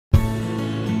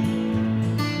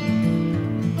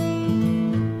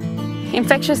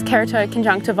Infectious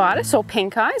keratoconjunctivitis, or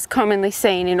pink eye, is commonly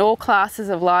seen in all classes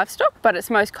of livestock, but it's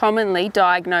most commonly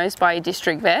diagnosed by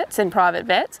district vets and private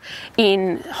vets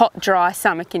in hot, dry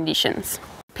summer conditions.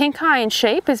 Pink eye in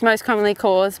sheep is most commonly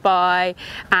caused by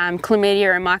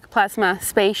chlamydia and mycoplasma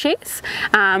species,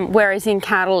 whereas in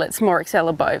cattle it's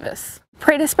Moraxella bovis.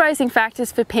 Predisposing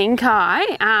factors for pink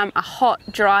eye are hot,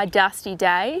 dry, dusty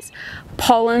days,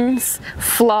 pollens,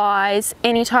 flies,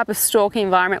 any type of stalking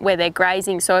environment where they're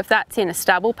grazing. So if that's in a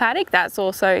stubble paddock, that's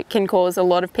also can cause a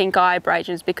lot of pink eye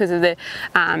abrasions because of the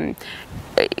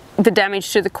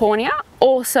damage to the cornea.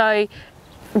 Also,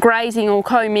 grazing or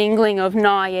commingling of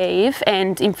naive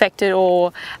and infected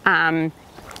or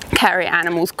carrier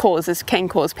animals can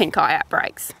cause pink eye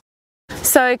outbreaks.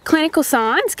 So clinical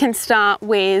signs can start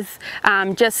with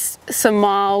just some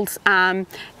mild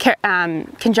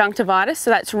conjunctivitis, so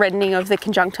that's reddening of the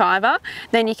conjunctiva.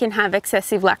 Then you can have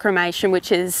excessive lacrimation,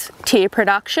 which is tear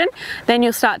production. Then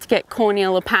you'll start to get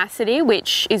corneal opacity,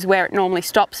 which is where it normally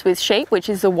stops with sheep, which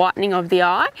is the whitening of the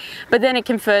eye. But then it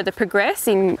can further progress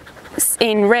in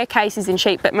rare cases in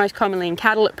sheep, but most commonly in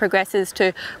cattle, it progresses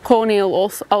to corneal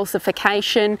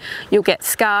ulcerification. You'll get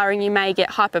scarring, you may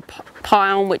get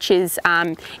hyperpion, which is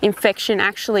infection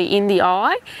actually in the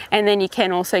eye, and then you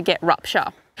can also get rupture.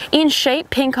 In sheep,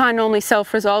 pink eye normally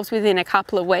self-resolves within a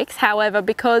couple of weeks. However,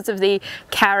 because of the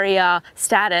carrier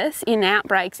status in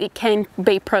outbreaks, it can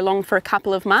be prolonged for a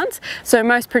couple of months. So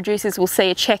most producers will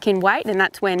see a check in weight, and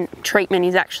that's when treatment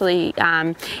is actually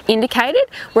indicated.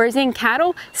 Whereas in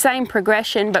cattle, same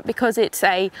progression, but because it's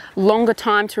a longer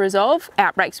time to resolve,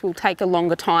 outbreaks will take a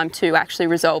longer time to actually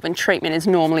resolve, and treatment is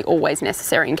normally always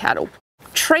necessary in cattle.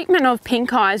 Treatment of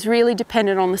pink eye is really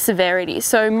dependent on the severity.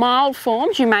 So mild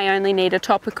forms, you may only need a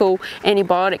topical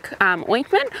antibiotic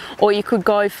ointment, or you could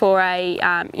go for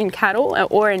in cattle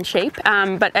or in sheep,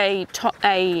 but a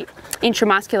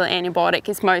intramuscular antibiotic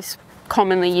is most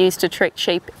commonly used to treat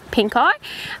sheep pink eye.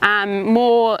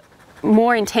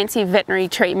 More intensive veterinary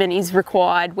treatment is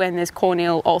required when there's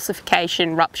corneal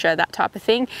ulcerification, rupture, that type of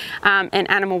thing, and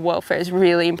animal welfare is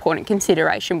really important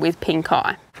consideration with pink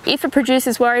eye. If a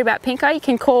producer's worried about pink eye, you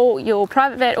can call your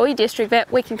private vet or your district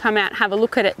vet. We can come out, have a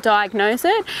look at it, diagnose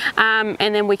it, and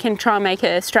then we can try and make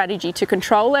a strategy to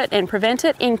control it and prevent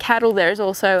it. In cattle, there is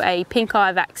also a pink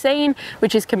eye vaccine,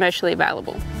 which is commercially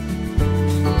available.